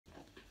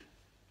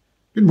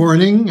Good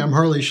morning. I'm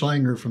Harley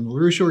Schlanger from the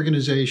LaRouche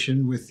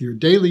Organization with your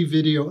daily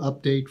video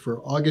update for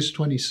August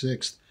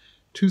 26th,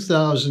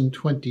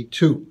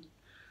 2022.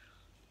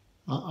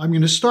 I'm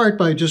going to start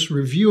by just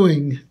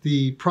reviewing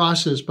the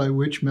process by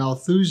which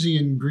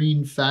Malthusian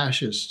green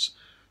fascists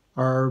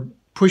are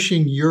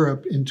pushing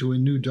Europe into a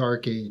new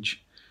dark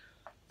age.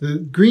 The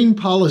green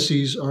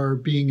policies are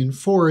being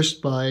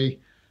enforced by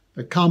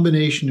a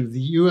combination of the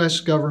US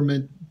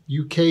government,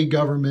 UK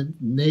government,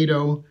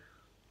 NATO,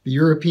 the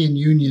European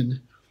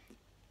Union,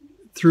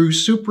 through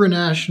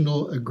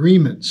supranational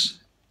agreements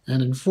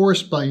and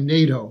enforced by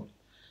NATO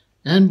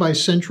and by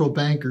central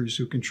bankers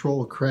who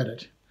control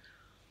credit.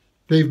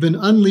 They've been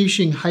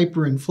unleashing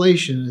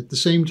hyperinflation at the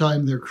same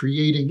time they're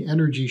creating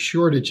energy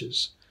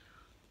shortages,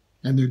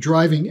 and they're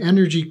driving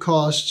energy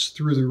costs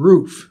through the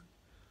roof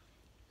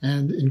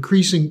and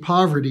increasing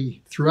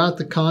poverty throughout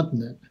the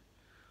continent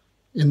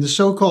in the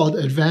so-called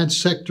advanced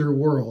sector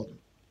world.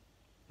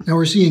 Now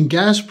we're seeing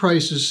gas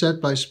prices set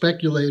by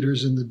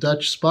speculators in the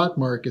Dutch spot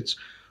markets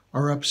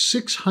are up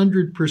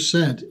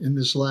 600% in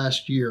this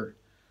last year.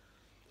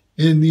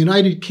 In the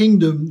United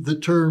Kingdom, the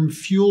term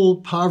fuel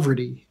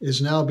poverty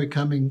is now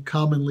becoming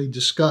commonly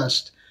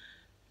discussed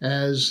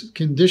as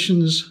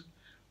conditions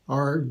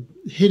are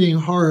hitting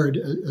hard,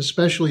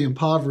 especially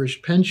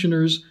impoverished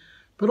pensioners,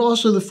 but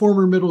also the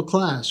former middle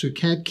class who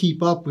can't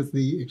keep up with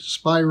the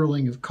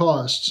spiraling of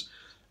costs,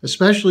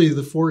 especially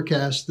the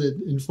forecast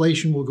that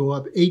inflation will go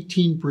up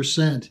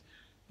 18%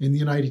 in the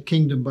United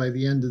Kingdom by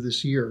the end of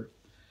this year.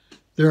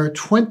 There are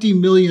 20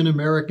 million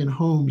American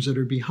homes that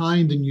are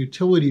behind in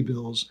utility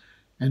bills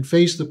and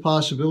face the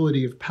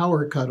possibility of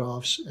power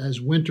cutoffs as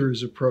winter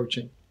is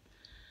approaching.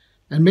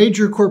 And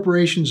major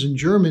corporations in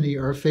Germany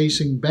are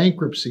facing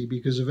bankruptcy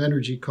because of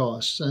energy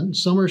costs, and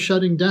some are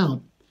shutting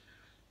down.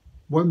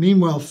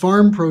 Meanwhile,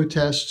 farm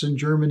protests in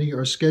Germany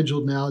are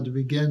scheduled now to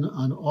begin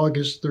on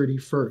August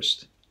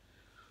 31st.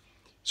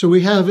 So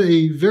we have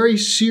a very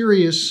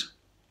serious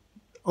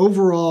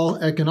overall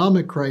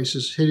economic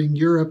crisis hitting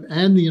Europe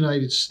and the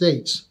United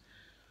States.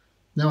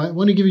 Now, I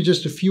want to give you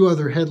just a few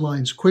other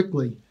headlines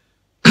quickly.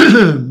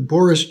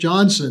 Boris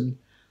Johnson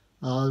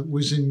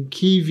was in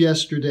Kyiv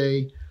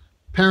yesterday.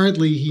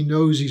 Apparently, he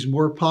knows he's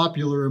more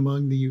popular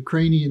among the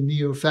Ukrainian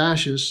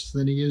neo-fascists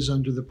than he is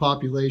under the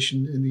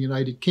population in the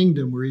United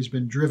Kingdom, where he's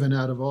been driven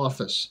out of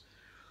office.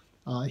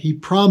 He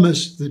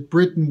promised that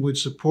Britain would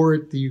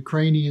support the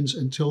Ukrainians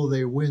until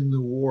they win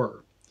the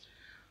war.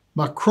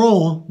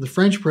 Macron, the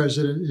French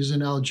president, is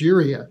in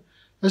Algeria,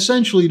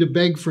 essentially to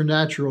beg for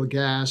natural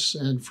gas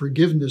and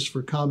forgiveness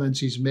for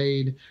comments he's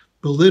made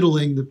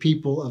belittling the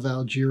people of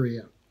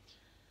Algeria.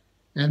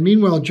 And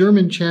meanwhile,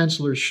 German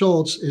Chancellor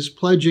Scholz is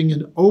pledging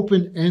an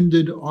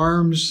open-ended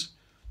arms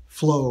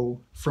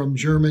flow from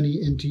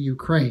Germany into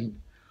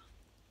Ukraine,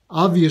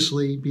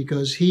 obviously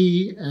because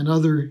he and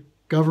other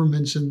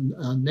governments in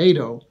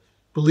NATO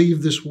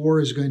believe this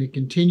war is going to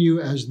continue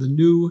as the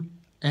new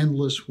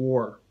endless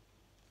war.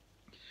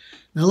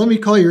 Now, let me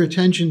call your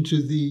attention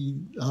to the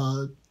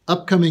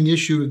upcoming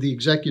issue of the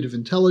Executive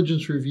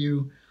Intelligence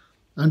Review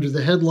under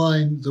the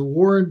headline, The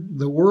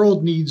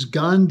World Needs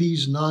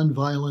Gandhi's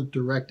Nonviolent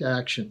Direct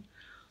Action.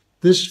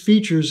 This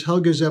features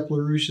Helga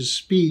Zepp-LaRouche's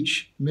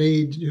speech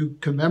made to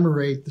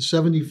commemorate the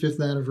 75th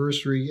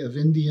anniversary of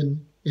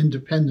Indian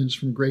independence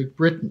from Great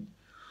Britain.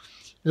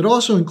 It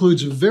also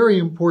includes a very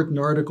important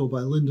article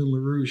by Lyndon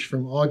LaRouche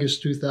from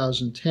August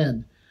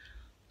 2010,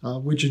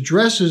 which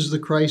addresses the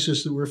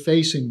crisis that we're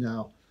facing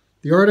now.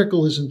 The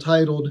article is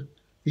entitled,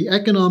 The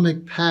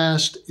Economic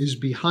Past is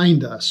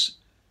Behind Us,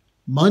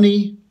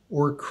 Money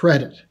or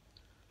Credit.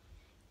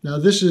 Now,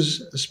 this is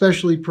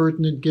especially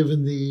pertinent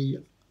given the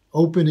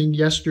opening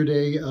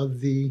yesterday of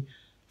the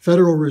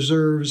Federal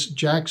Reserve's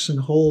Jackson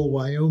Hole,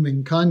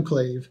 Wyoming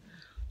conclave.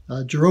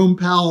 Jerome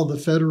Powell, the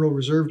Federal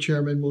Reserve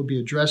Chairman, will be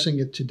addressing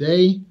it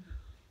today,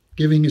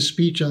 giving a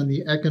speech on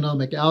the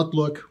economic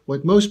outlook.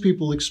 What most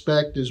people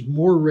expect is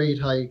more rate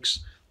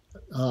hikes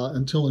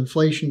until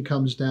inflation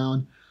comes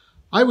down.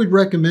 I would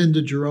recommend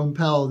to Jerome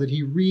Powell that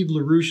he read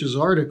LaRouche's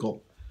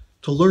article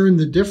to learn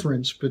the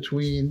difference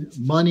between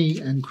money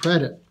and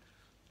credit,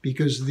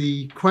 because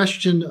the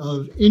question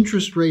of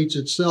interest rates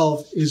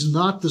itself is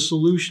not the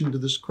solution to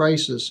this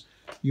crisis.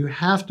 You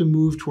have to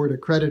move toward a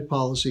credit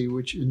policy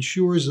which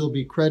ensures there'll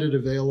be credit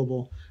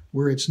available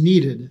where it's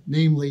needed,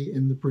 namely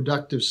in the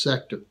productive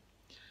sector.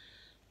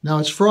 Now,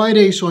 it's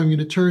Friday, so I'm going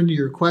to turn to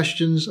your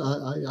questions.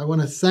 I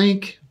want to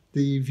thank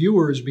the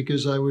viewers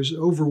because I was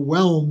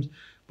overwhelmed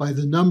by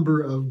the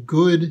number of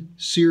good,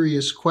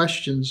 serious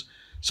questions,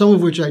 some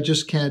of which I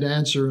just can't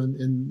answer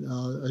in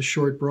a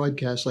short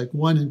broadcast, like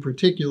one in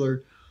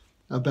particular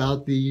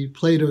about the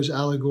Plato's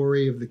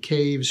allegory of the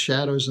caves,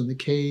 shadows in the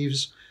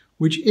caves,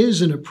 which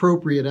is an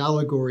appropriate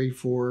allegory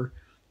for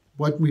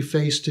what we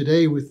face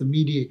today with the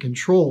media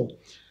control.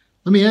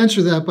 Let me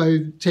answer that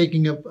by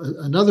taking up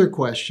another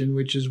question,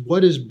 which is,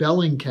 what is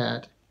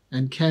Bellingcat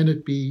and can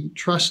it be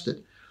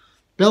trusted?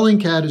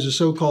 Bellingcat is a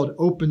so-called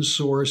open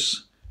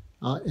source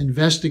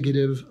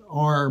investigative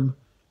arm,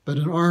 but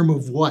an arm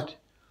of what?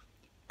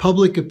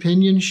 Public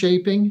opinion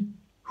shaping?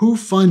 Who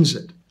funds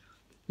it?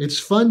 It's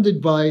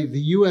funded by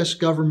the U.S.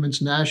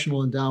 government's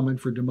National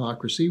Endowment for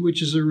Democracy, which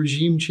is a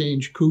regime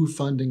change coup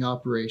funding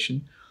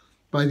operation,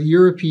 by the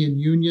European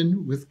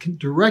Union with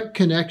direct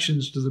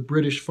connections to the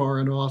British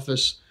Foreign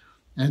Office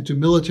and to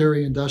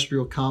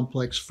military-industrial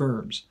complex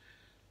firms.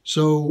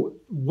 So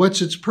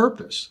what's its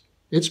purpose?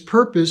 Its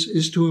purpose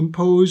is to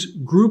impose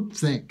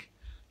groupthink,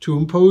 to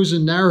impose a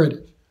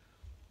narrative.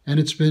 And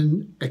it's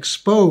been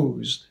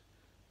exposed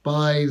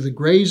by the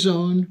Grey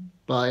Zone,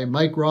 by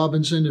Mike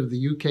Robinson of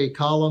the UK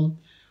column,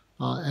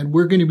 and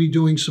we're going to be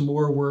doing some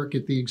more work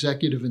at the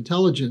Executive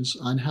Intelligence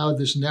on how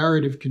this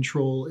narrative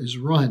control is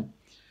run.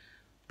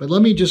 But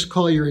let me just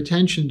call your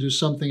attention to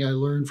something I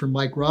learned from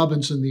Mike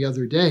Robinson the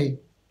other day.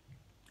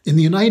 In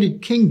the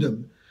United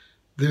Kingdom,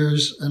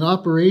 there's an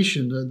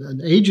operation,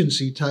 an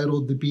agency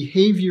titled the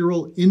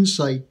Behavioral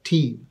Insight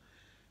Team,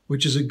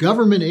 which is a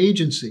government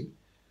agency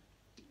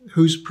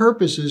whose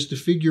purpose is to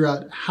figure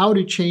out how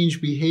to change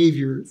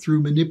behavior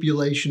through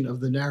manipulation of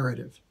the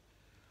narrative.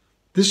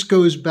 This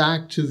goes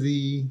back to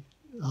the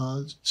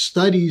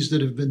studies that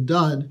have been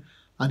done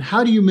on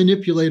how do you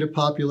manipulate a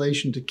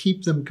population to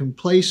keep them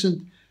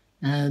complacent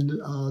and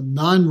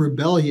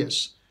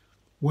non-rebellious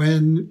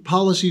when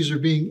policies are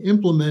being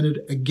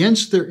implemented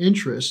against their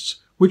interests,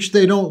 which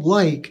they don't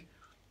like,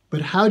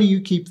 but how do you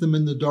keep them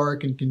in the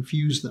dark and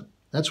confuse them?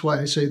 That's why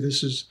I say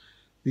this is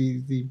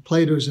the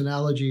Plato's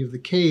analogy of the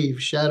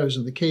cave, shadows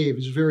in the cave,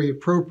 is very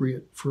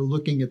appropriate for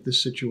looking at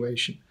this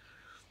situation.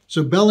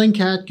 So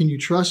Bellingcat, can you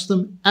trust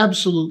them?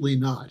 Absolutely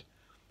not.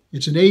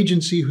 It's an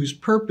agency whose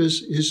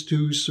purpose is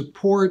to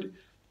support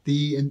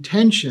the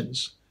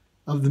intentions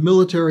of the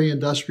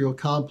military-industrial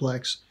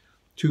complex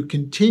to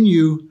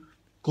continue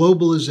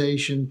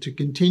globalization, to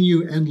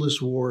continue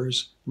endless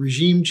wars,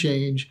 regime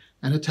change,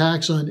 and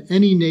attacks on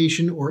any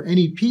nation or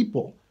any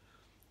people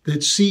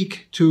that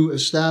seek to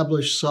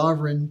establish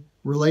sovereign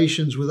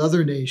relations with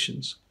other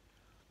nations,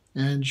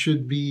 and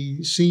should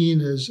be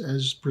seen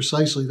as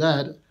precisely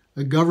that,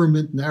 a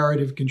government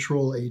narrative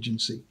control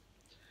agency.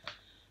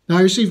 Now,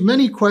 I received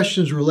many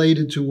questions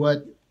related to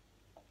what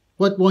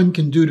one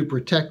can do to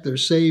protect their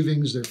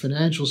savings, their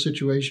financial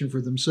situation for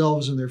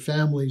themselves and their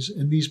families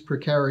in these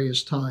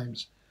precarious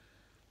times.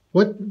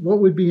 What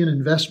would be an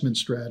investment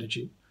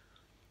strategy?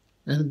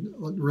 And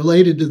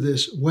related to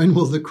this, when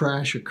will the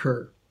crash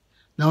occur?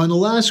 Now, in the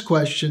last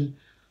question,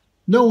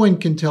 no one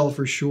can tell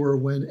for sure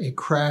when a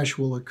crash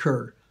will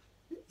occur.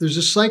 There's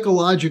a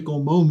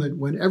psychological moment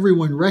when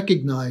everyone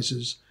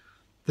recognizes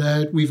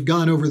that we've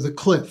gone over the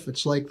cliff.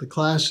 It's like the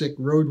classic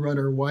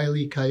Roadrunner Wile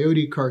E.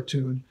 Coyote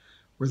cartoon,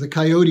 where the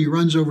coyote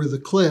runs over the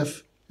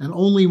cliff, and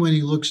only when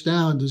he looks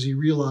down does he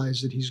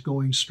realize that he's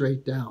going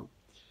straight down.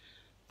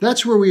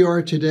 That's where we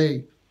are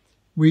today.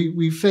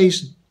 We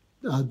face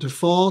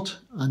default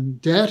on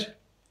debt,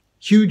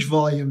 huge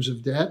volumes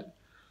of debt.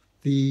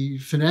 The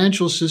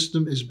financial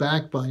system is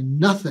backed by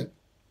nothing,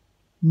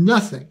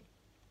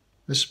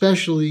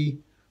 especially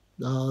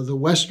the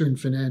Western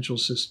financial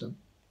system.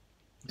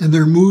 And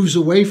there are moves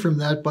away from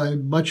that by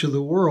much of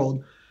the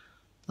world.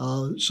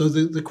 So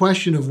the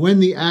question of when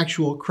the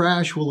actual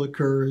crash will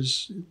occur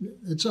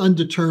it's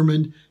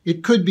undetermined.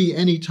 It could be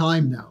any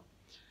time now.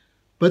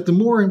 But the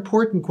more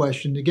important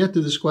question, to get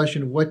to this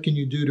question of what can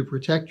you do to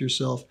protect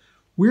yourself,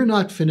 we're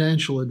not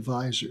financial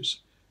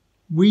advisors.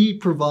 We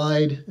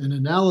provide an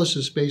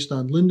analysis based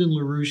on Lyndon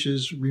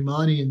LaRouche's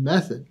Riemannian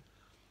method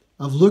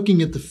of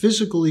looking at the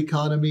physical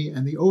economy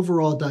and the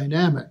overall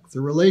dynamic,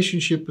 the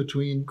relationship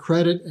between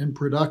credit and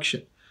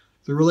production,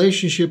 the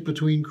relationship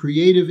between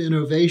creative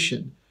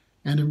innovation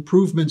and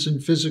improvements in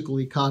physical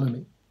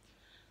economy.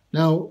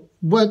 Now,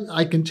 what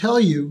I can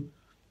tell you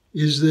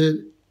is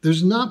that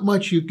there's not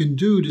much you can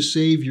do to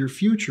save your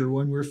future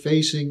when we're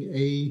facing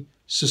a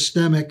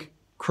systemic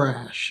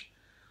crash.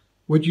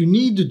 What you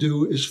need to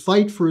do is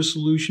fight for a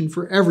solution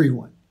for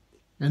everyone.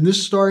 And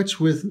this starts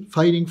with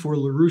fighting for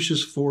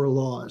LaRouche's 4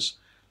 laws,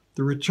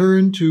 the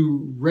return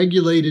to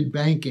regulated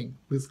banking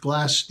with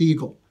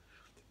Glass-Steagall,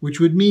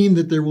 which would mean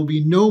that there will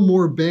be no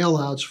more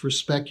bailouts for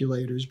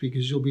speculators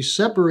because you'll be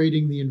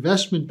separating the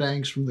investment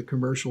banks from the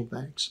commercial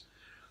banks.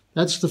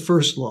 That's the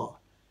first law.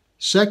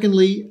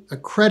 Secondly, a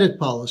credit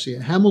policy,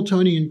 a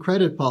Hamiltonian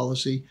credit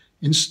policy,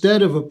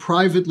 instead of a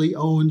privately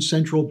owned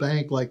central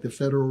bank like the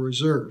Federal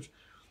Reserve,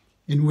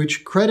 in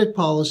which credit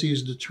policy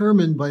is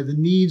determined by the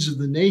needs of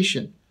the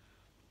nation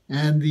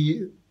and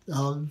the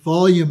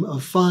volume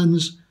of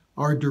funds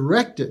are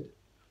directed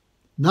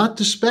not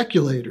to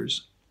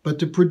speculators, but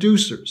to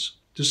producers,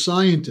 to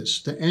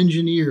scientists, to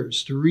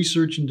engineers, to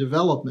research and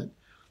development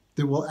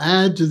that will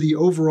add to the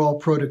overall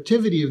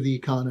productivity of the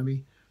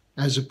economy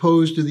as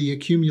opposed to the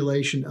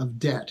accumulation of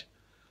debt.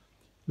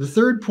 The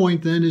third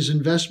point then is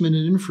investment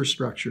in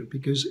infrastructure,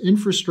 because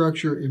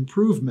infrastructure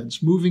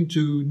improvements, moving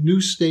to new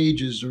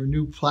stages or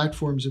new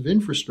platforms of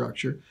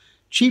infrastructure,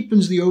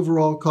 cheapens the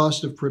overall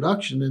cost of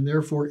production and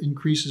therefore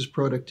increases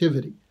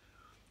productivity.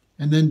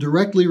 And then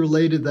directly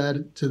related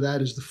to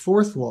that is the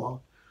fourth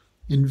law,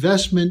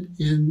 investment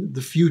in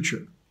the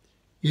future,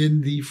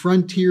 in the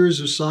frontiers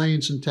of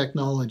science and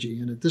technology.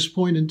 And at this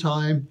point in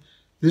time,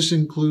 this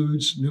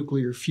includes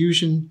nuclear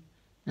fusion,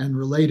 and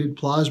related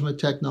plasma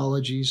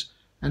technologies,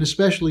 and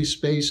especially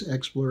space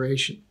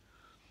exploration.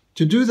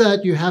 To do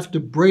that, you have to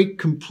break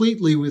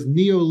completely with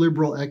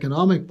neoliberal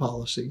economic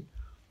policy,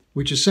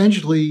 which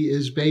essentially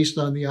is based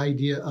on the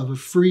idea of a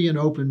free and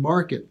open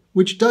market,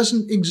 which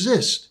doesn't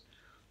exist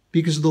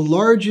because the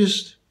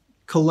largest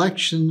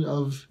collection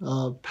of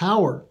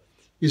power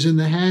is in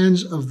the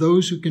hands of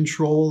those who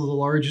control the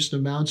largest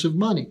amounts of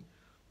money,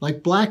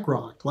 like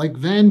BlackRock, like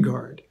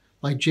Vanguard,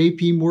 like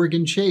JP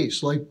Morgan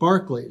Chase, like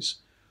Barclays,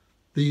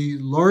 the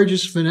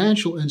largest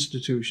financial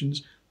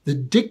institutions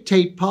that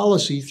dictate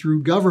policy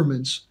through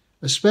governments,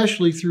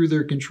 especially through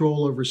their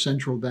control over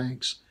central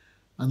banks.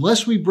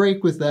 Unless we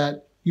break with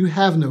that, you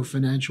have no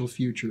financial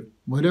future.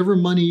 Whatever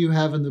money you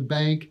have in the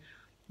bank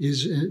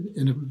is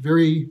in a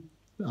very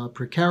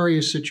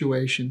precarious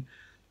situation.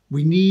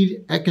 We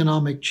need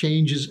economic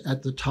changes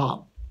at the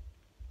top.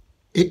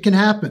 It can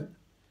happen.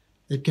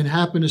 It can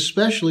happen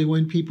especially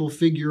when people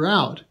figure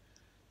out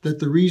that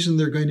the reason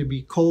they're going to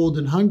be cold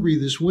and hungry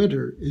this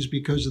winter is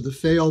because of the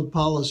failed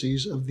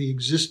policies of the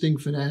existing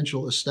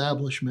financial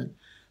establishment,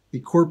 the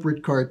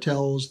corporate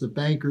cartels, the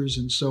bankers,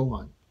 and so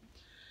on.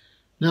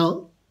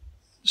 Now,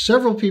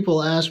 several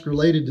people ask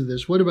related to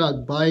this, what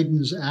about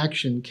Biden's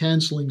action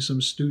canceling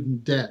some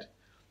student debt?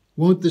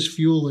 Won't this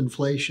fuel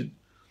inflation?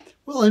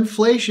 Well,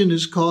 inflation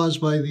is caused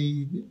by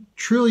the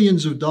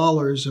trillions of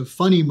dollars of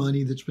funny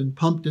money that's been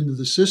pumped into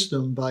the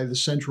system by the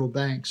central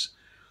banks.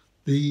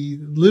 The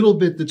little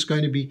bit that's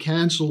going to be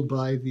canceled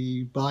by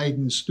the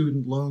Biden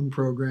student loan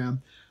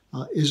program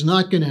is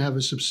not going to have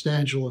a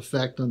substantial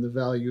effect on the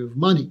value of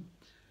money.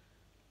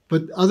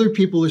 But other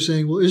people are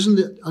saying, well, isn't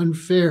it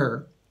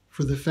unfair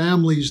for the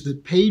families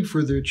that paid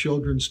for their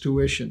children's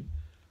tuition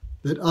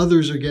that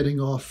others are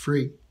getting off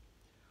free?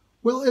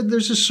 Well,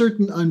 there's a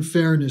certain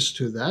unfairness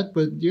to that,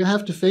 but you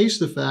have to face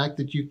the fact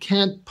that you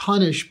can't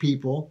punish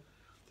people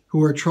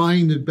who are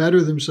trying to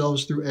better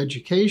themselves through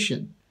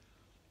education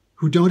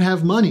who don't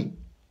have money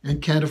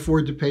and can't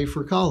afford to pay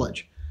for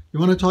college. You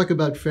want to talk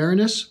about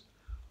fairness?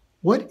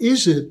 What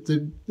is it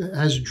that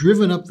has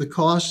driven up the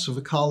costs of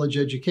a college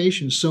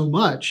education so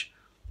much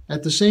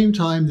at the same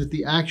time that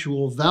the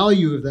actual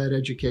value of that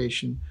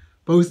education,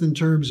 both in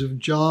terms of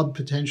job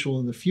potential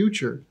in the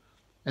future,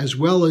 as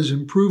well as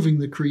improving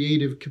the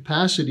creative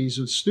capacities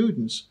of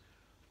students,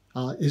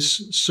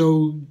 is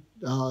so,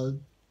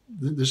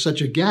 there's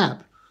such a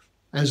gap.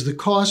 As the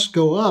costs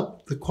go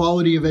up, the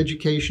quality of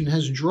education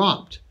has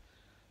dropped.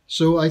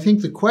 So I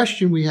think the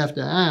question we have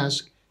to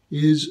ask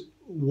is,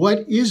 what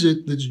is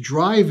it that's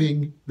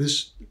driving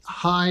this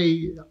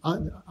high,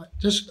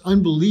 just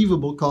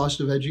unbelievable cost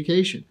of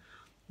education,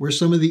 where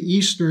some of the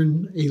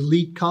Eastern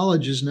elite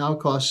colleges now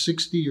cost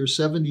 $60,000 or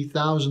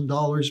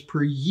 $70,000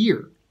 per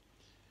year?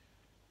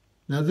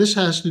 Now, this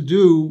has to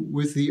do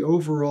with the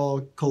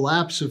overall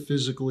collapse of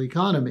physical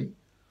economy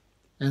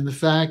and the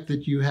fact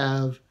that you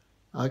have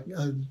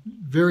a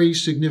very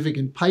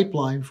significant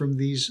pipeline from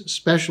these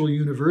special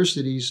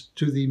universities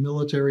to the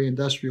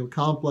military-industrial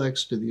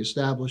complex, to the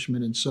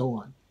establishment, and so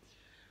on.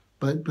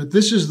 But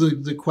this is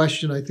the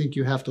question I think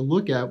you have to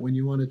look at when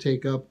you want to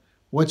take up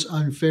what's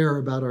unfair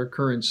about our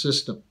current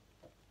system.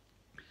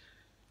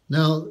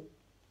 Now,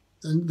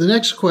 the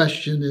next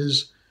question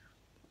is,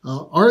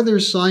 are there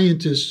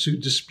scientists who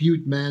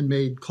dispute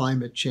man-made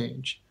climate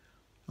change?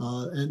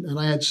 And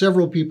I had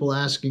several people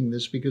asking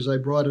this because I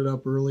brought it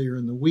up earlier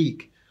in the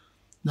week.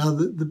 Now,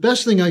 the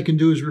best thing I can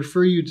do is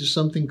refer you to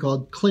something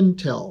called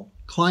ClinTel,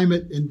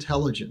 Climate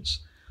Intelligence.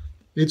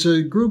 It's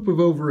a group of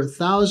over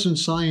 1,000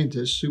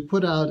 scientists who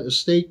put out a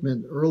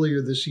statement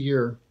earlier this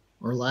year,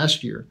 or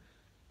last year,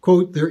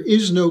 quote, "There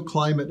is no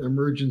climate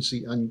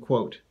emergency,"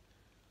 unquote.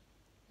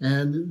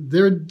 And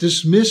they're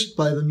dismissed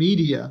by the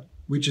media,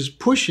 which is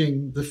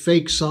pushing the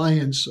fake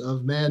science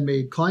of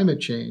man-made climate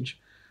change.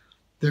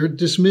 They're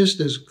dismissed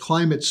as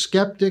climate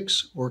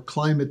skeptics or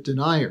climate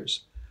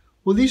deniers.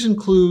 Well, these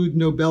include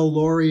Nobel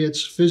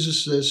laureates,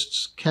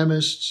 physicists,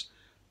 chemists,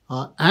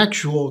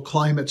 actual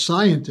climate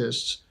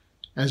scientists,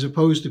 as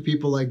opposed to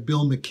people like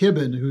Bill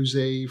McKibben, who's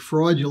a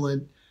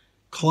fraudulent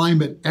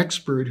climate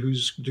expert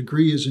whose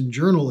degree is in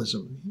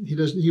journalism.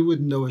 He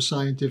wouldn't know a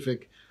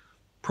scientific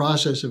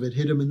process if it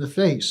hit him in the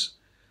face.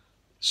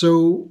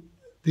 So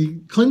the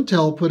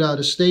ClinTel put out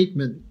a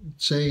statement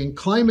saying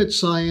climate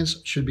science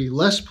should be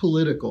less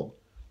political,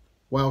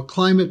 while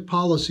climate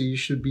policies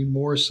should be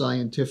more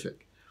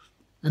scientific.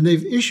 And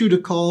they've issued a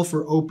call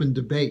for open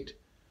debate.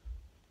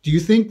 Do you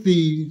think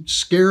the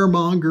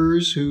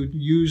scaremongers who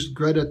used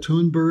Greta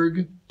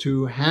Thunberg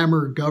to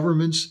hammer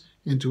governments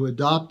into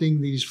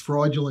adopting these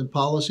fraudulent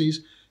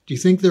policies, do you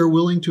think they're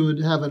willing to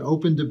have an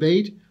open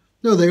debate?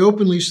 No, they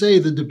openly say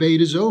the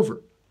debate is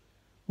over.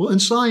 Well, in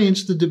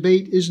science, the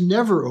debate is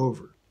never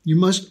over. You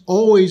must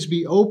always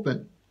be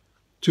open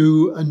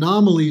to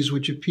anomalies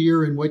which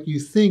appear in what you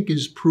think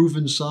is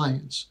proven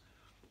science.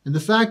 And the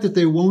fact that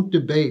they won't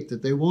debate,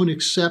 that they won't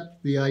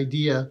accept the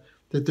idea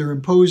that they're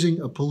imposing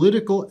a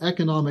political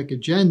economic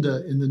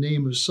agenda in the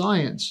name of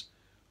science,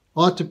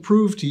 ought to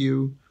prove to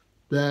you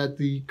that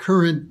the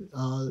current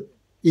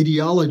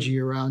ideology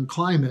around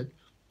climate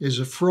is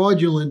a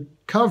fraudulent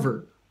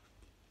cover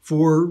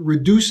for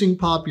reducing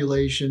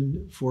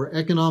population, for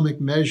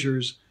economic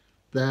measures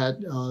that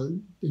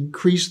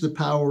increase the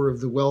power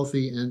of the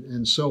wealthy,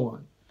 and so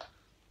on.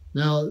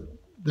 Now,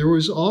 there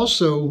was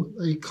also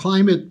a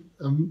climate,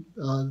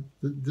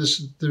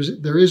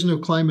 there is no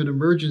climate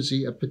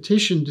emergency, a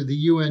petition to the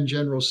UN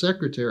General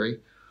Secretary.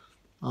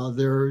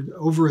 There are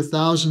over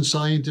 1,000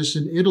 scientists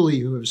in Italy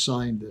who have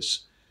signed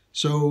this.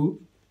 So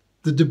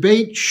the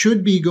debate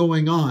should be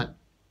going on.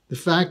 The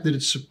fact that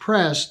it's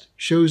suppressed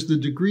shows the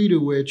degree to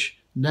which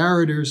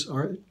narratives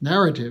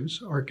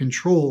are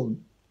controlled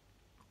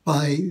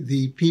by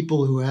the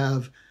people who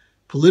have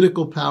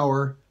political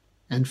power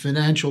and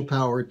financial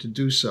power to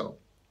do so.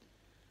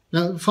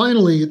 Now,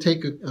 finally, I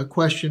take a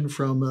question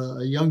from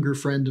a younger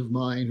friend of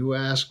mine who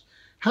asked,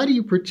 how do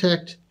you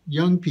protect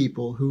young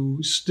people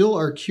who still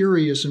are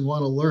curious and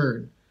want to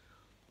learn?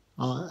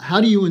 How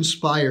do you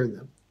inspire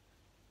them?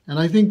 And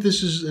I think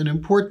this is an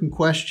important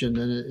question,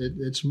 and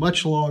it's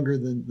much longer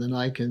than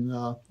I can,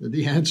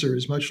 the answer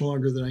is much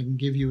longer than I can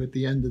give you at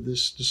the end of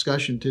this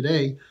discussion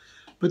today.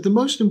 But the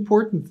most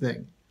important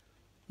thing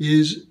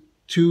is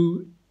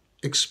to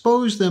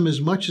expose them as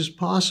much as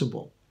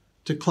possible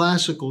to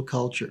classical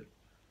culture,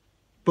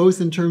 both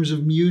in terms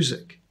of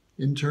music,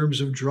 in terms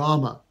of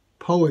drama,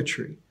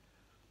 poetry.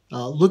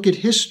 Look at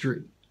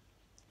history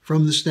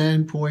from the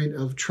standpoint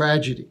of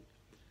tragedy.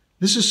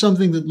 This is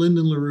something that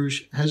Lyndon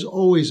LaRouche has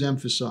always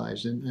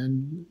emphasized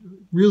and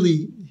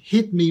really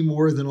hit me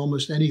more than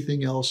almost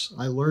anything else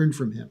I learned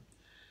from him,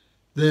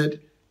 that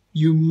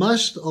you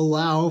must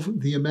allow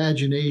the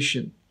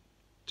imagination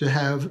to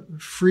have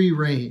free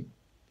rein.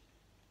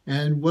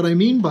 And what I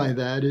mean by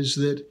that is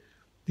that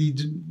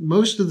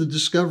most of the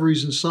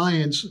discoveries in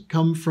science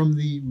come from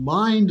the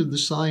mind of the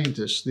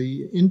scientists,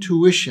 the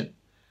intuition,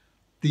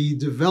 the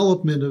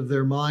development of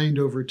their mind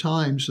over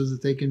time so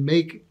that they can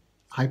make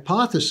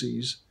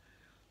hypotheses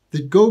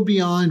that go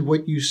beyond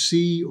what you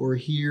see or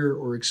hear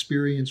or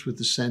experience with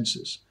the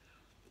senses.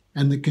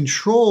 And the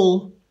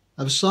control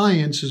of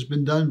science has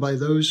been done by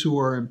those who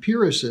are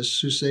empiricists,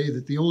 who say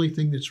that the only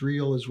thing that's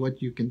real is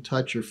what you can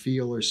touch or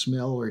feel or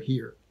smell or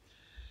hear.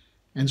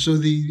 And so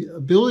the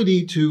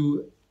ability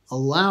to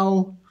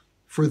allow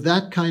for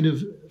that kind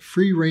of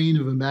free rein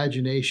of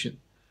imagination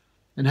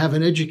and have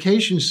an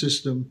education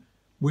system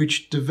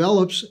which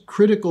develops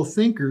critical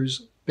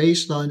thinkers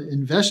based on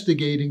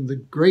investigating the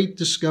great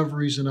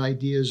discoveries and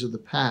ideas of the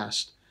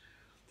past.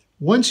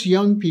 Once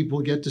young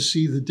people get to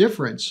see the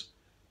difference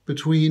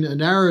between a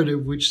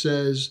narrative which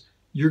says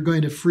you're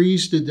going to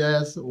freeze to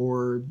death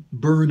or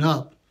burn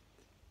up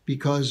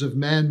because of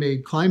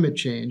man-made climate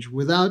change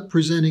without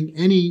presenting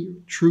any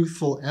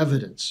truthful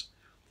evidence,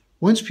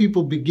 once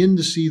people begin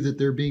to see that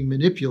they're being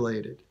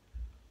manipulated,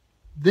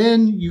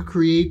 then you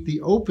create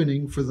the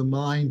opening for the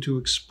mind to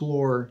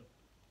explore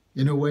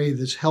in a way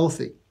that's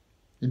healthy.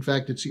 In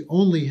fact, it's the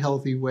only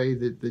healthy way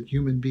that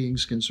human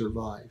beings can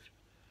survive.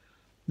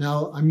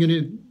 Now, I'm going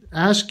to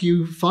ask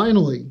you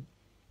finally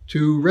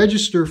to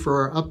register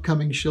for our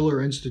upcoming Schiller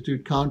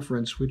Institute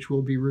conference, which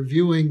will be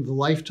reviewing the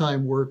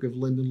lifetime work of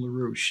Lyndon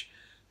LaRouche.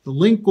 The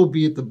link will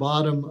be at the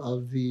bottom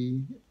of the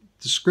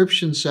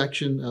description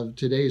section of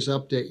today's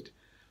update.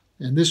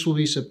 And this will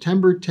be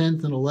September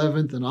 10th and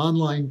 11th, an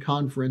online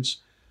conference.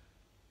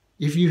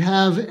 If you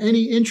have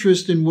any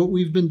interest in what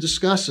we've been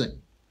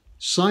discussing,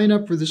 sign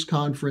up for this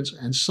conference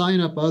and sign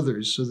up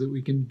others so that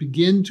we can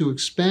begin to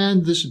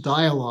expand this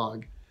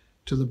dialogue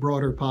to the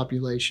broader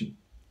population.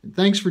 And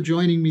thanks for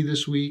joining me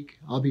this week.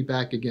 I'll be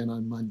back again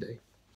on Monday.